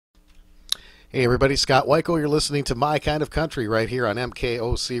Hey everybody, Scott Wikle. You're listening to My Kind of Country right here on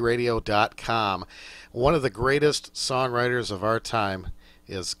MKOCRadio.com. One of the greatest songwriters of our time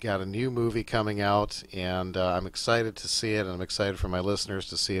has got a new movie coming out, and I'm excited to see it, and I'm excited for my listeners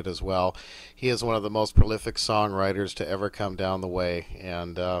to see it as well. He is one of the most prolific songwriters to ever come down the way,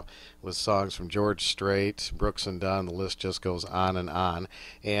 and with songs from George Strait, Brooks and Dunn, the list just goes on and on.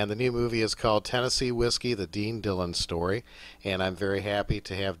 And the new movie is called Tennessee Whiskey, the Dean Dillon Story, and I'm very happy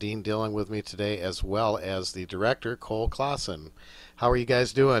to have Dean Dillon with me today, as well as the director, Cole Claassen. How are you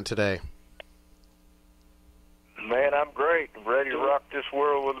guys doing today? Man, I'm great. I'm ready to rock this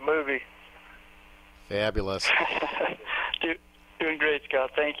world with a movie. Fabulous. Doing great,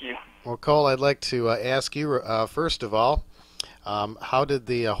 Scott. Thank you. Well, Cole, I'd like to ask you, first of all, how did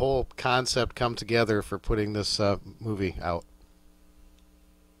the whole concept come together for putting this movie out?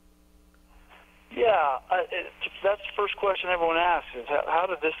 Yeah, that's the first question everyone asks is how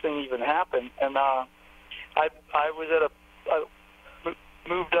did this thing even happen? And I was I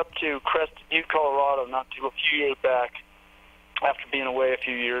moved up to Crested Butte, Colorado, a few years back after being away a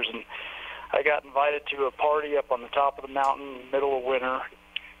few years, and I got invited to a party up on the top of the mountain, middle of winter,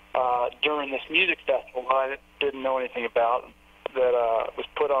 during this music festival I didn't know anything about that was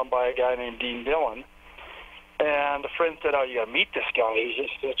put on by a guy named Dean Dillon. And a friend said, "Oh, you got to meet this guy. He's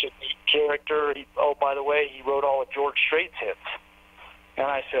just such a neat character. By the way, he wrote all of George Strait's hits." And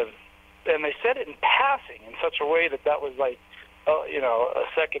I said, and they said it in passing in such a way that was like, a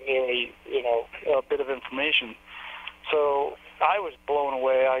secondary, bit of information. So I was blown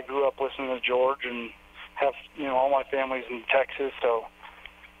away. I grew up listening to George and have, all my family's in Texas. So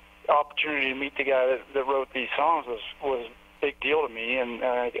the opportunity to meet the guy that wrote these songs was a big deal to me. And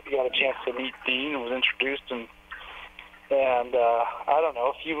I got a chance to meet Dean and was introduced. And I don't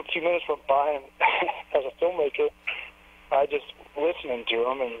know, a few minutes went by, and as a filmmaker, I just listening to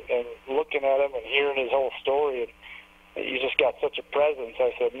him and looking at him and hearing his whole story, and you just got such a presence.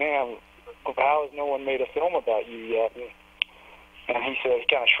 I said, "Man, how has no one made a film about you yet?" And he said, he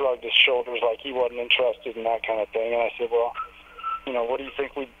kind of shrugged his shoulders like he wasn't interested in that kind of thing. And I said, "Well, what do you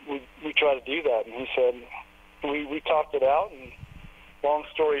think we try to do that?" And he said, we talked it out, and long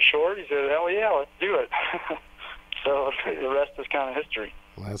story short, he said, "Hell yeah, let's do it." So the rest is kind of history.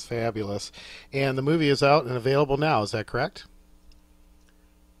 Well, that's fabulous. And the movie is out and available now, is that correct?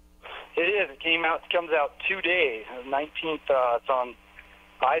 It is. It comes out 2 days. The 19th, it's on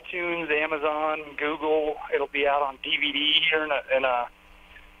iTunes, Amazon, Google. It'll be out on DVD here in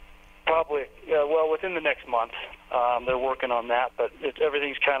probably, within the next month. They're working on that, but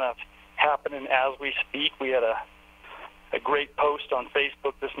everything's kind of happening as we speak. We had a great post on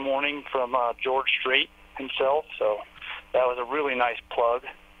Facebook this morning from George Strait himself, so that was a really nice plug.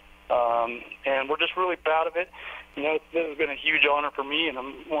 And we're just really proud of it. This has been a huge honor for me, and I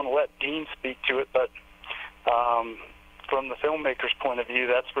want to let Dean speak to it, but from the filmmaker's point of view,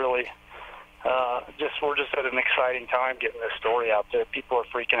 that's really we're just at an exciting time getting this story out there. People are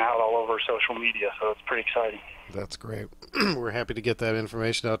freaking out all over social media, so it's pretty exciting. That's great. We're happy to get that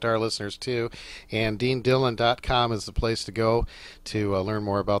information out to our listeners, too. And DeanDillon.com is the place to go to learn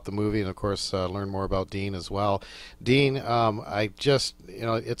more about the movie and, of course, learn more about Dean as well. Dean,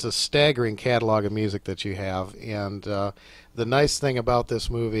 it's a staggering catalog of music that you have. And the nice thing about this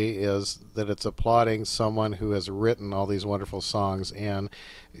movie is that it's applauding someone who has written all these wonderful songs. And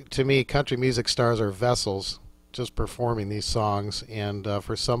to me, country music stars are vessels just performing these songs, and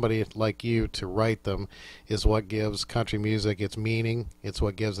for somebody like you to write them is what gives country music its meaning. It's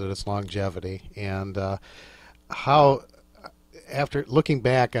what gives it its longevity. And how, after looking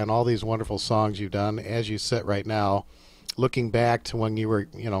back on all these wonderful songs you've done, as you sit right now, looking back to when you were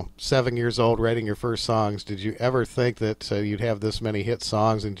 7 years old writing your first songs, did you ever think that you'd have this many hit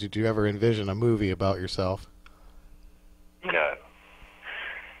songs, and did you ever envision a movie about yourself? No.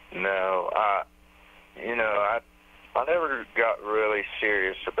 I never got really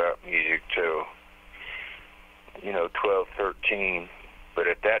serious about music till 12, 13. But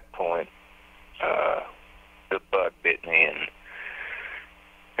at that point, the bug bit me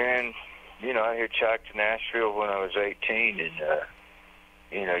and I hitchhiked to Nashville when I was 18,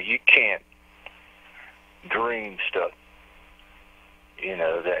 and you can't dream stuff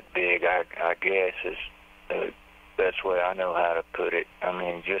that big. I guess is the best way I know how to put it. I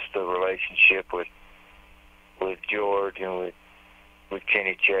mean, just the relationship with George and with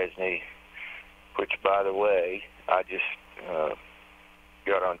Kenny Chesney, which, by the way, I just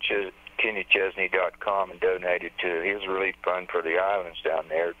got on KennyChesney.com and donated to his relief fund for the islands down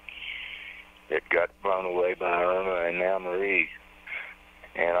there that got blown away by Irma and now Marie.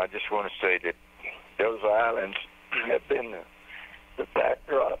 And I just want to say that those islands have been the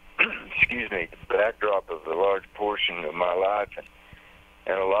backdrop, excuse me, large portion of my life,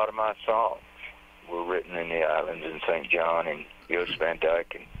 and a lot of my songs were written in the islands in St. John and Yost Van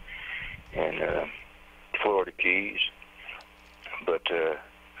Dyke and Florida Keys. But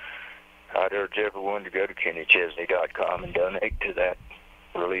I'd urge everyone to go to KennyChesney.com and donate to that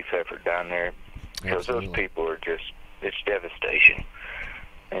relief effort down there, because those people are just, it's devastation.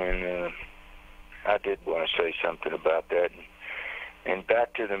 And I did want to say something about that. And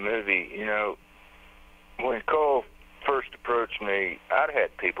back to the movie, you know, when Cole first approached me, I'd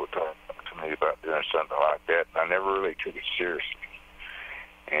had people talk to me about doing something like that, and I never really took it seriously.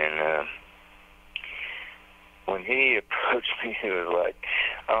 And when he approached me, he was like,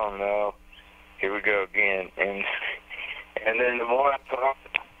 "Oh no, here we go again." And then the more I thought,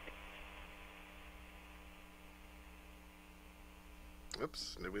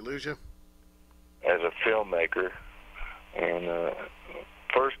 oops, did we lose you? As a filmmaker, and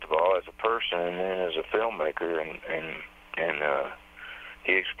first of all as a person, and then as a filmmaker, and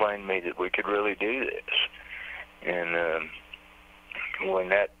he explained to me that we could really do this. And when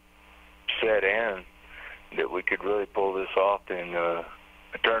that set in, that we could really pull this off, and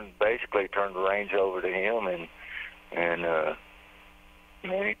basically turned the reins over to him, and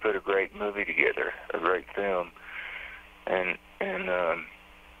man, he put a great movie together, a great film. And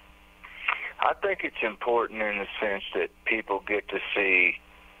I think it's important in the sense that people get to see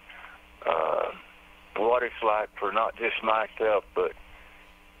what it's like for not just myself, but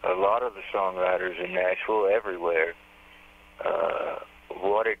a lot of the songwriters in Nashville, everywhere,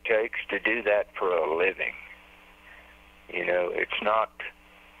 what it takes to do that for a living. You know, it's not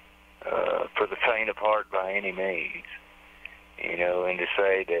for the faint of heart by any means. You know, and to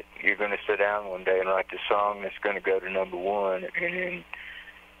say that you're going to sit down one day and write the song that's going to go to #1, and then,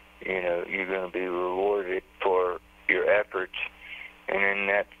 you know, you're going to be rewarded for your efforts, and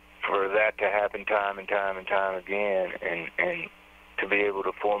then for that to happen time and time and time again, and to be able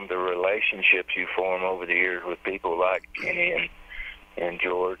to form the relationships you form over the years with people like Kenny and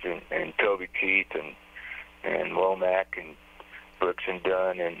George and Toby Keith and Womack and Brooks and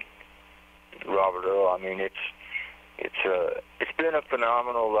Dunn and Robert Earl. I mean, it's been a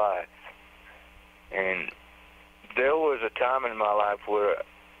phenomenal life, and there was a time in my life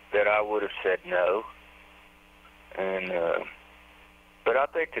that I would have said no, and but I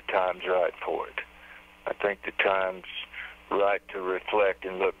think the time's right for it. I think the time's right to reflect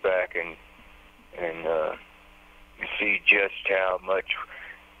and look back and see just how much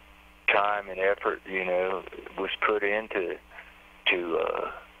time and effort, you know, was put into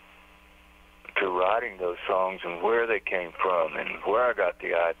writing those songs, and where they came from, and where I got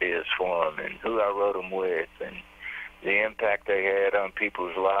the ideas for them, and who I wrote them with, and the impact they had on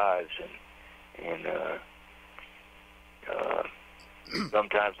people's lives, and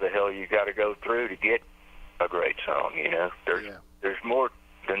sometimes the hell you got to go through to get a great song. You know, there's more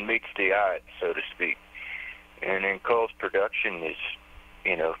than meets the eye, so to speak. And then Cole's production is,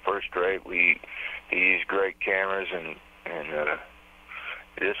 you know, first rate. He used great cameras, and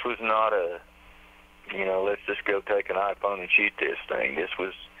this was not a, you know, let's just go take an iPhone and shoot this thing. This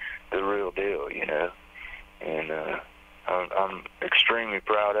was the real deal, you know. And I'm extremely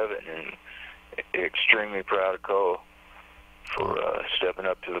proud of it, and extremely proud of Cole for stepping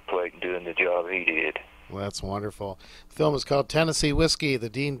up to the plate and doing the job he did. Well, that's wonderful. The film is called Tennessee Whiskey, the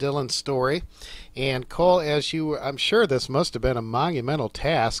Dean Dillon Story. And Cole, I'm sure this must have been a monumental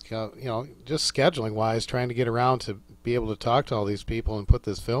task, you know, just scheduling-wise, trying to get around to be able to talk to all these people and put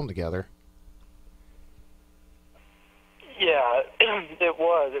this film together. Yeah, it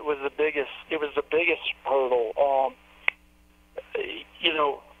was. It was the biggest hurdle. You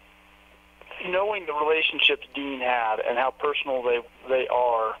know, knowing the relationships Dean had and how personal they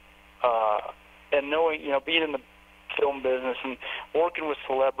are, and knowing, you know, being in the film business and working with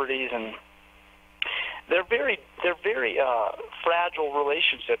celebrities, and they're very fragile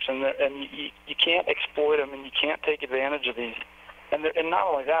relationships, and you can't exploit them, and you can't take advantage of these. And not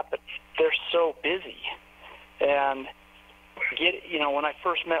only that, but they're so busy. And you know, when I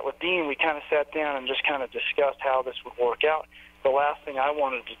first met with Dean, we kind of sat down and just kind of discussed how this would work out. The last thing I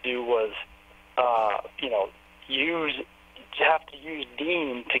wanted to do was, you know, have to use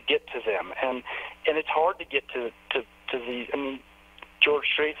Dean to get to them, and it's hard to get to these. I mean, George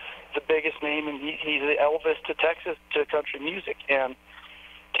Strait's the biggest name, and he's the Elvis to Texas to country music, and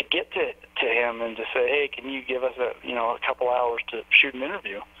to get to him and to say, hey, can you give us a couple hours to shoot an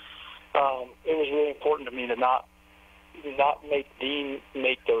interview? It was really important to me to not make Dean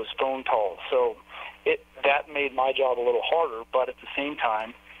make those phone calls. So that made my job a little harder, but at the same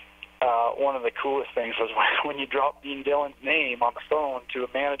time, one of the coolest things was when you drop Dean Dillon's name on the phone to a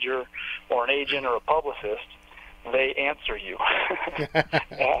manager or an agent or a publicist, they answer you,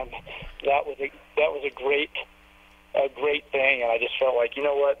 and that was a great thing. And I just felt like, you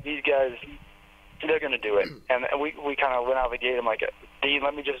know what, these guys, they're going to do it. And we kind of went out of the gate. I'm like, Dean,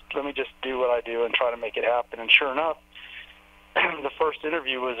 let me just do what I do and try to make it happen. And sure enough, the first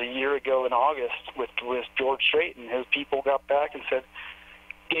interview was a year ago in August with George Strait, and his people got back and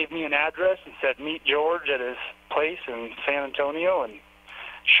gave me an address and said, meet George at his place in San Antonio. And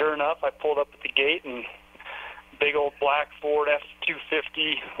sure enough, I pulled up at the gate, and big old black Ford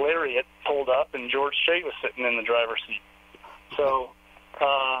F-250 Lariat pulled up, and George Strait was sitting in the driver's seat. So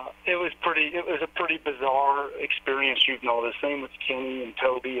it was a pretty bizarre experience shooting all this. Same with Kenny and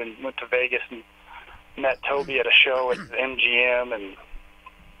Toby, and went to Vegas and met Toby at a show at MGM, and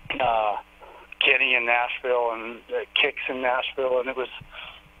Kenny in Nashville, and Kicks in Nashville, and it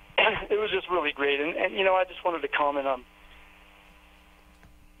was just really great. And you know, I just wanted to comment on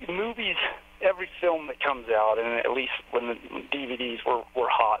movies. Every film that comes out, and at least when the DVDs were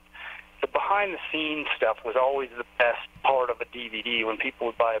hot, the behind-the-scenes stuff was always the best part of a DVD. When people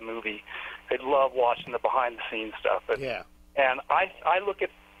would buy a movie, they'd love watching the behind-the-scenes stuff. Yeah. And I look at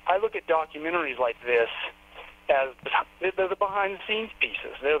documentaries like this as they're the behind-the-scenes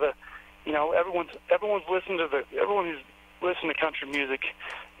pieces. They're the, you know, everyone who's listened to country music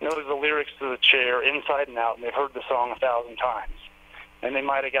knows the lyrics to The Chair inside and out, and they've heard the song 1,000 times. And they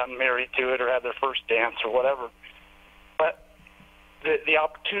might have gotten married to it or had their first dance or whatever. But the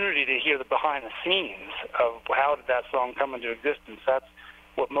opportunity to hear the behind the scenes of how did that song come into existence, that's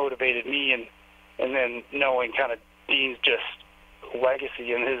what motivated me. And then knowing kind of Dean's just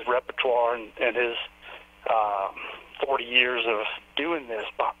legacy and his repertoire and his 40 years of doing this,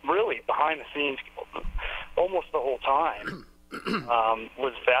 really behind the scenes almost the whole time,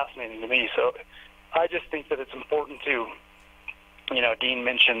 was fascinating to me. So I just think that it's important to, you know, Dean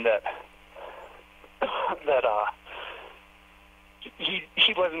mentioned that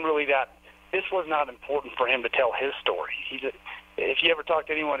he wasn't really that. This was not important for him to tell his story. If you ever talk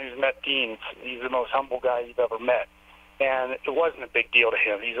to anyone who's met Dean, he's the most humble guy you've ever met, and it wasn't a big deal to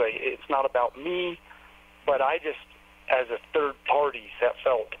him. He's like, it's not about me, but I just, as a third party, that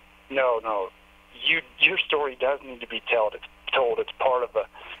felt no, your story does need to be told. It's part of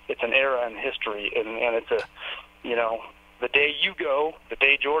it's an era in history, and it's a, you know. The day you go, the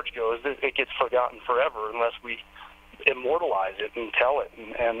day George goes, it gets forgotten forever unless we immortalize it and tell it.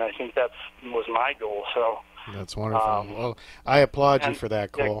 And I think that was my goal. So that's wonderful. Well, I applaud you for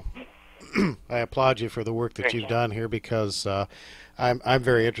that, Cole. I applaud you for the work that you've done here, because I'm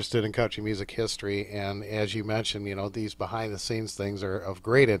very interested in country music history, and as you mentioned, you know, these behind the scenes things are of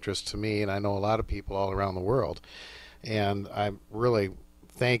great interest to me, and I know a lot of people all around the world, and I really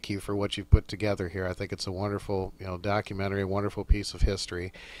thank you for what you've put together here. I think it's a wonderful, you know, documentary, a wonderful piece of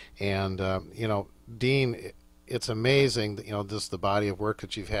history. And you know, Dean, it's amazing that, you know, just the body of work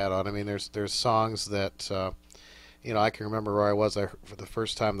that you've had on. I mean, there's songs that you know, I can remember where I was for the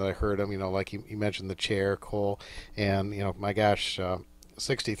first time that I heard them. You know, like you mentioned The Chair, Cole, and you know, my gosh,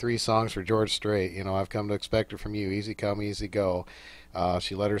 63 songs for George Strait. You know, I've come to expect it from you. Easy Come, Easy Go.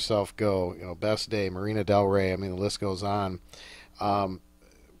 She Let Herself Go. You know, Best Day, Marina Del Rey. I mean, the list goes on.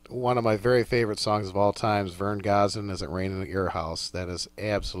 One of my very favorite songs of all time is Vern Gosdin, Is It Raining at Your House? That is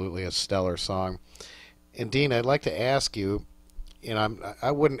absolutely a stellar song. And Dean, I'd like to ask you, you know,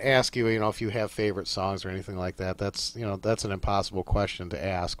 I wouldn't ask you, you know, if you have favorite songs or anything like that. That's, you know, that's an impossible question to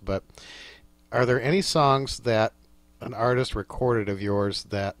ask. But are there any songs that an artist recorded of yours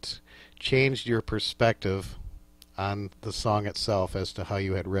that changed your perspective on the song itself as to how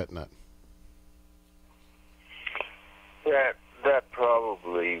you had written it? That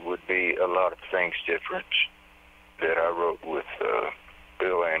probably would be A Lot of Things Different that I wrote with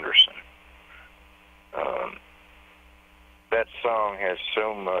Bill Anderson. That song has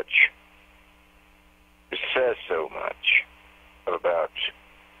so much, it says so much about,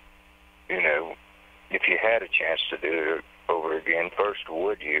 you know, if you had a chance to do it over again, first,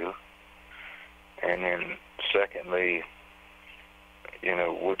 would you? And then secondly, you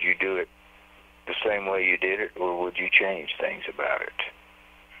know, would you do it the same way you did it, or would you change things about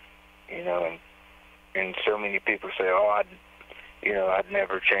it? You know, and so many people say, oh, I'd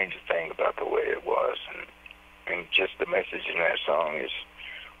never change a thing about the way it was. And just the message in that song is,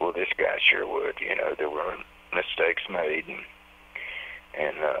 well, this guy sure would. You know, there were mistakes made,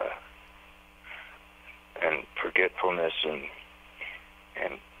 and forgetfulness, and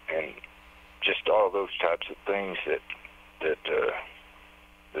just all those types of things that the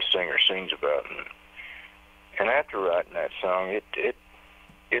singer sings about. And after writing that song,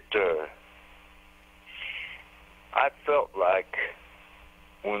 I felt like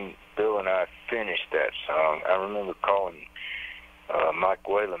when Bill and I finished that song, I remember calling Mike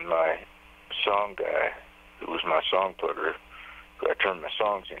Whalen, my song guy, who was my song putter, who I turned my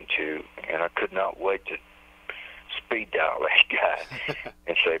songs into, and I could not wait to speed dial that guy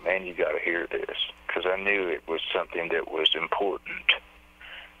and say, man, you got to hear this, because I knew it was something that was important,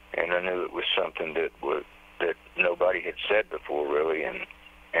 and I knew it was something that nobody had said before, really, and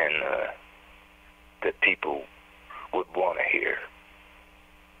that people would want to hear.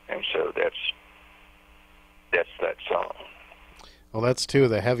 And so that's that song. Well, that's two of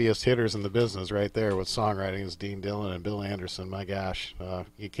the heaviest hitters in the business right there with songwriting is Dean Dillon and Bill Anderson. My gosh,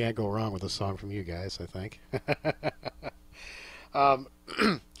 you can't go wrong with a song from you guys, I think.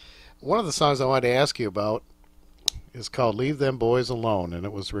 One of the songs I wanted to ask you about is called Leave Them Boys Alone, and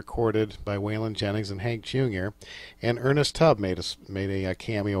it was recorded by Waylon Jennings and Hank Jr., and Ernest Tubb made a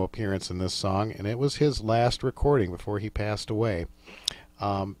cameo appearance in this song, and it was his last recording before he passed away.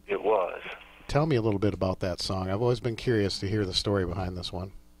 It was. Tell me a little bit about that song. I've always been curious to hear the story behind this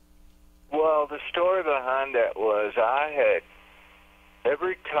one. Well, the story behind that was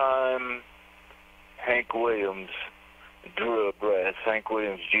every time Hank Williams drew a breath, Hank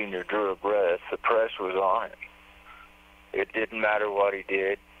Williams Jr. drew a breath, the press was on him. It didn't matter what he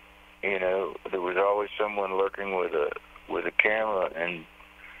did. You know, there was always someone lurking with a camera and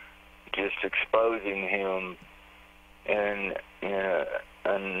just exposing him in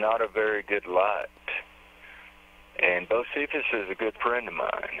not a very good light. And Bocephus is a good friend of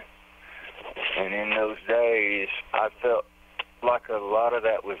mine. And in those days, I felt like a lot of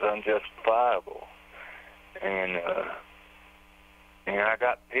that was unjustifiable. And I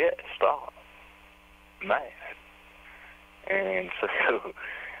got pissed off, mad. And so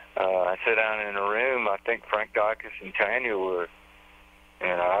I sat down in a room. I think Frank Dykes and Tanya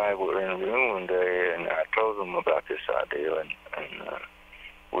and I were in a room one day, and I told them about this idea, and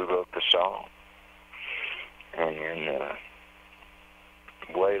we wrote the song. And then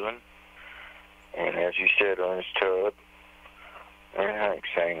Waylon, and as you said, Ernest Tubb, and Hank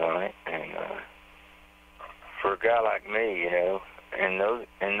sang on it. And for a guy like me, you know,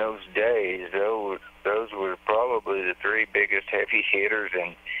 in those days, those were probably the three biggest heavy hitters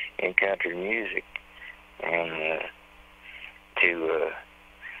in country music, and to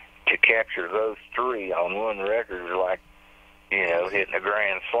capture those three on one record was like, you know, hitting a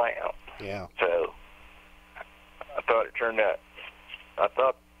grand slam. Yeah. So I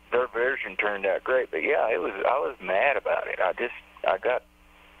thought their version turned out great, but yeah, I was mad about it. I got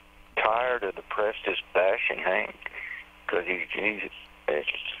tired of the press just bashing Hank because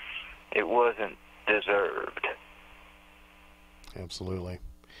it wasn't deserved. Absolutely.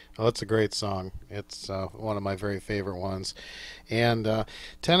 Well, it's a great song. It's one of my very favorite ones. And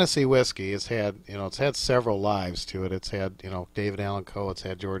Tennessee Whiskey has had, it's had several lives to it. It's had, David Allan Coe. It's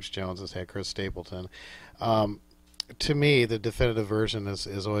had George Jones. It's had Chris Stapleton. To me, the definitive version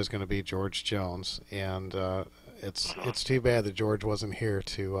is always going to be George Jones. And it's too bad that George wasn't here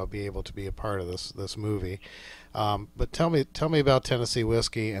to be able to be a part of this movie. But tell me about Tennessee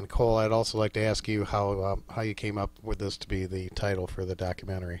Whiskey, and Cole, I'd also like to ask you how you came up with this to be the title for the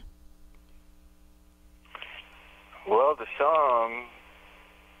documentary. Well, the song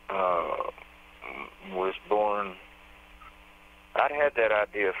was born. I'd had that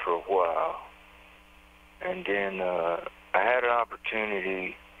idea for a while, and then I had an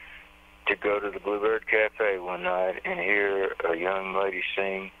opportunity to go to the Bluebird Cafe one night and hear a young lady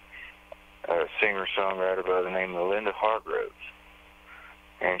sing, a singer-songwriter by the name of Linda Hargrove.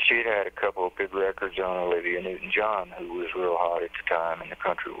 And she'd had a couple of big records on Olivia Newton-John, who was real hot at the time in the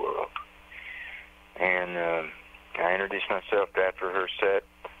country world. And I introduced myself after her set,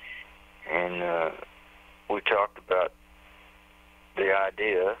 and we talked about the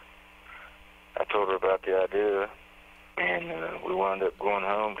idea. I told her about the idea, and we wound up going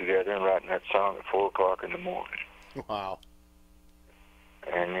home together and writing that song at 4 o'clock in the morning. Wow.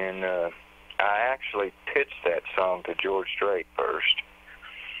 And then I actually pitched that song to George Strait first,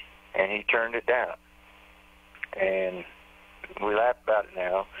 and he turned it down. And we laugh about it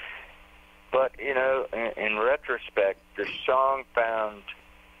now. But, in retrospect, the song found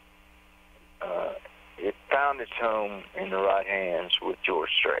its home in the right hands with George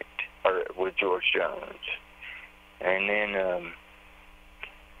Strait, or with George Jones. And then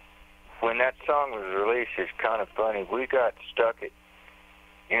when that song was released, it's kind of funny. We got stuck at,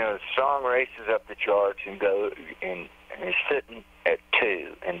 the song races up the charts and is sitting at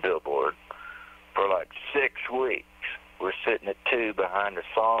 2 in Billboard for like 6 weeks. We're sitting at 2 behind a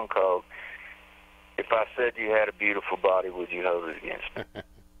song called If I Said You Had a Beautiful Body, Would You Hold It Against Me?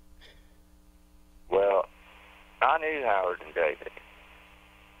 Well, I knew Howard and David,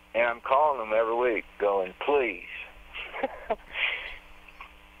 And I'm calling them every week going, please,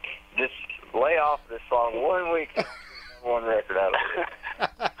 just lay off this song 1 week, one record out of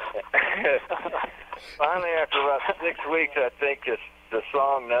it. Finally, after about 6 weeks, I think the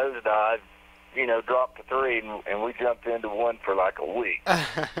song Nosedive, dropped to 3, and we jumped into 1 for like a week.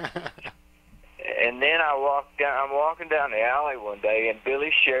 And then I'm walking down the alley one day, and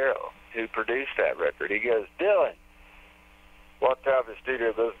Billy Sherrill, who produced that record, he goes, Dylan, walked out of the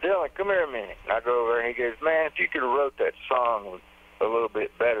studio, goes, Dylan, come here a minute. And I go over, and he goes, man, if you could have wrote that song a little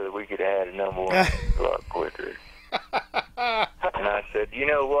bit better, we could have had a number 1 a lot quicker. And I said, you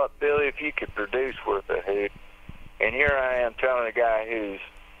know what, Billy, if you could produce worth a hoot, and here I am telling a guy who's,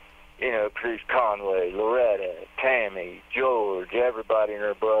 produced Conway, Loretta, Tammy, George, everybody and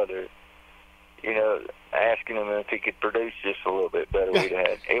her brother, asking him if he could produce just a little bit better. We'd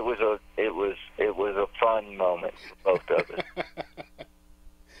had. It was a fun moment for both of us.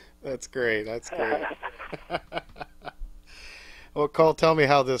 That's great. That's great. Well, Cole, tell me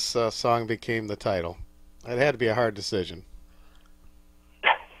how this song became the title. It had to be a hard decision.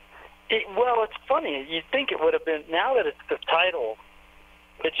 Well, it's funny. You'd think it would have been. Now that it's the title,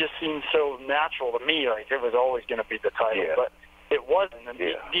 it just seems so natural to me. Like it was always going to be the title, but it wasn't. And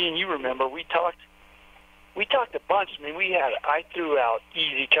Dean, you remember we talked a bunch. I mean, I threw out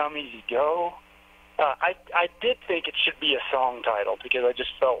Easy Come, Easy Go. I did think it should be a song title because I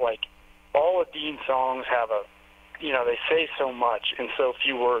just felt like all of Dean's songs have they say so much in so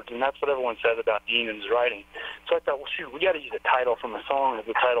few words, and that's what everyone says about Dean and his writing. So I thought, well, shoot, we got to use a title from a song as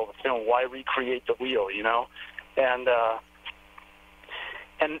the title of the film. Why recreate the wheel, And there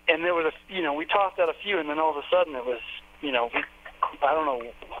was we tossed out a few, and then all of a sudden it was, I don't know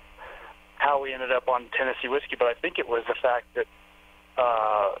how we ended up on Tennessee Whiskey, but I think it was the fact that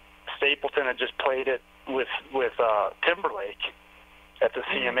Stapleton had just played it with Timberlake at the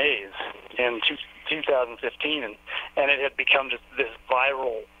CMAs in 2015, and it had become just this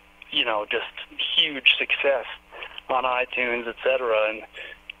viral, just huge success on iTunes, etc. And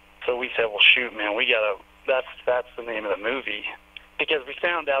so we said, well, shoot, man, we gotta. That's the name of the movie because we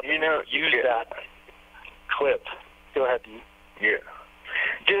found out that use that clip. Go ahead. Yeah.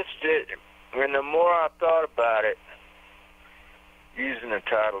 And the more I thought about it, using the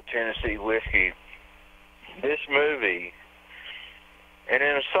title Tennessee Whiskey, this movie, and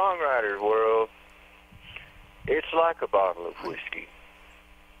in a songwriter's world, it's like a bottle of whiskey.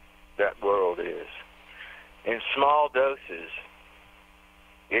 That world is. In small doses,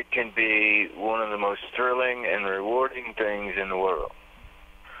 it can be one of the most thrilling and rewarding things in the world.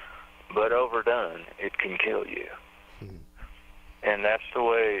 But overdone, it can kill you. And that's the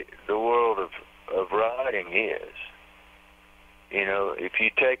way the world of writing is. If you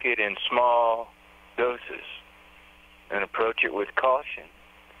take it in small doses and approach it with caution,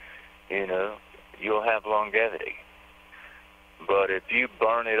 you'll have longevity. But if you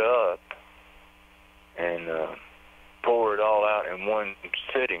burn it up and pour it all out in one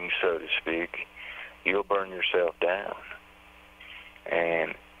sitting, so to speak, you'll burn yourself down.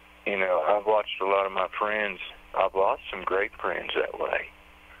 And, I've watched a lot of my friends. I've lost some great friends that way.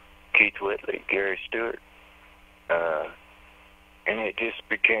 Keith Whitley, Gary Stewart. And it just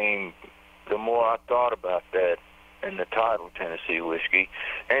became, the more I thought about that and the title Tennessee Whiskey,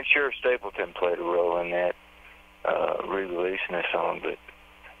 and sure, Stapleton played a role in that, re-releasing the song, but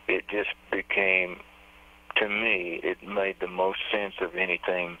it just became, to me, it made the most sense of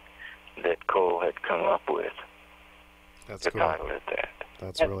anything that Cole had come up with. That's the cool. title of that.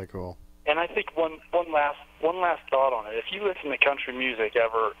 That's really cool. And I think one last thought on it. If you listen to country music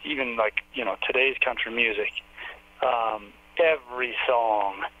ever, even like today's country music, every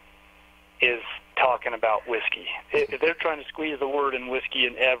song is talking about whiskey. They're trying to squeeze the word in whiskey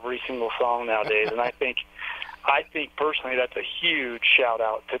in every single song nowadays, and I think personally that's a huge shout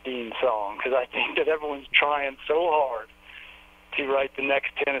out to Dean's song because I think that everyone's trying so hard to write the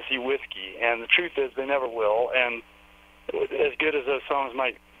next Tennessee Whiskey, and the truth is they never will. And as good as those songs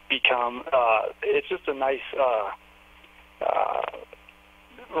might become, it's just a nice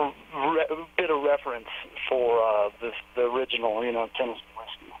bit of reference for the original, Tennessee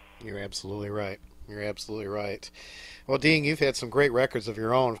Whiskey. You're absolutely right. You're absolutely right. Well, Dean, you've had some great records of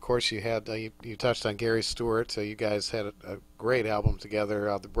your own. Of course, you had you touched on Gary Stewart. You guys had a great album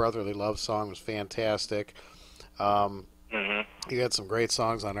together. The Brotherly Love song was fantastic. You had some great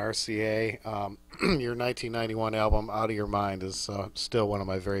songs on RCA. Your 1991 album, Out of Your Mind, is still one of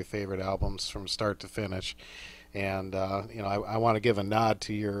my very favorite albums from start to finish. And I want to give a nod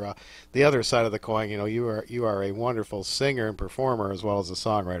to your the other side of the coin. You are a wonderful singer and performer as well as a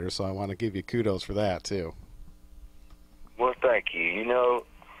songwriter. So I want to give you kudos for that too. Well, thank you.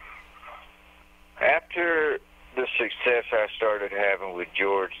 success I started having with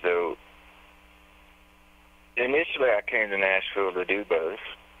George, though, initially I came to Nashville to do both.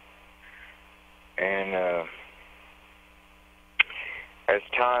 And as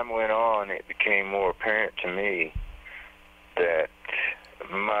time went on, it became more apparent to me that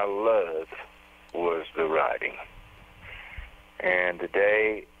my love was the writing. And the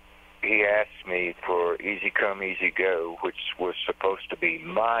day he asked me for Easy Come, Easy Go, which was supposed to be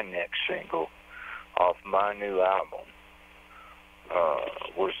my next single off my new album,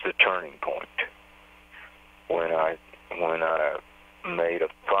 was the turning point when I made a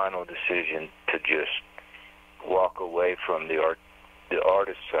final decision to just walk away from the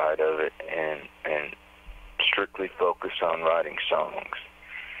artist side of it and strictly focus on writing songs.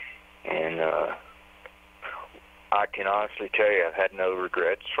 And I can honestly tell you I've had no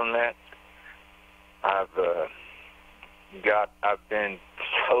regrets from that. I've been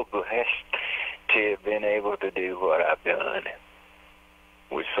so blessed to have been able to do what I've done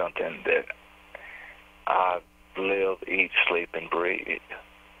with something that I live, eat, sleep, and breathe,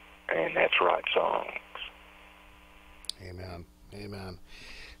 and that's write songs. Amen. Amen.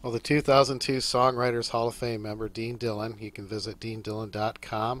 Well, the 2002 Songwriters Hall of Fame member, Dean Dillon, you can visit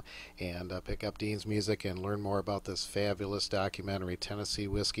deandillon.com and pick up Dean's music and learn more about this fabulous documentary, Tennessee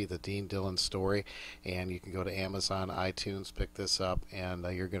Whiskey, the Dean Dillon Story. And you can go to Amazon, iTunes, pick this up, and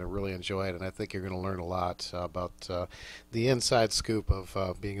you're going to really enjoy it. And I think you're going to learn a lot about the inside scoop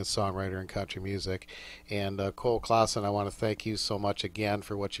of being a songwriter in country music. And Cole Claassen, I want to thank you so much again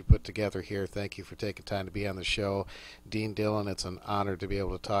for what you put together here. Thank you for taking time to be on the show. Dean Dillon, it's an honor to be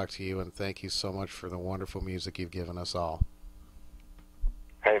able to talk to you, and thank you so much for the wonderful music you've given us all.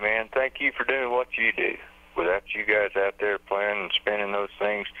 Hey, man, thank you for doing what you do. Without you guys out there playing and spinning those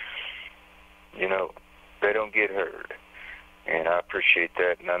things, you know, they don't get heard. And I appreciate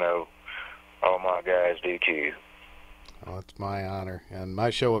that, and I know all my guys do too. Oh, it's my honor. And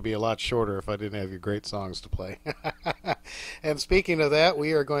my show would be a lot shorter if I didn't have your great songs to play. And speaking of that,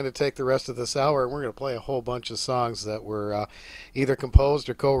 we are going to take the rest of this hour and we're going to play a whole bunch of songs that were either composed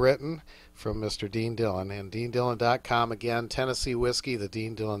or co-written from Mr. Dean Dillon. And deandillon.com again, Tennessee Whiskey, the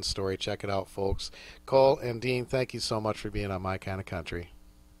Dean Dillon Story. Check it out, folks. Cole and Dean, thank you so much for being on My Kind of Country.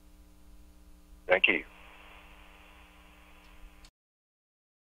 Thank you.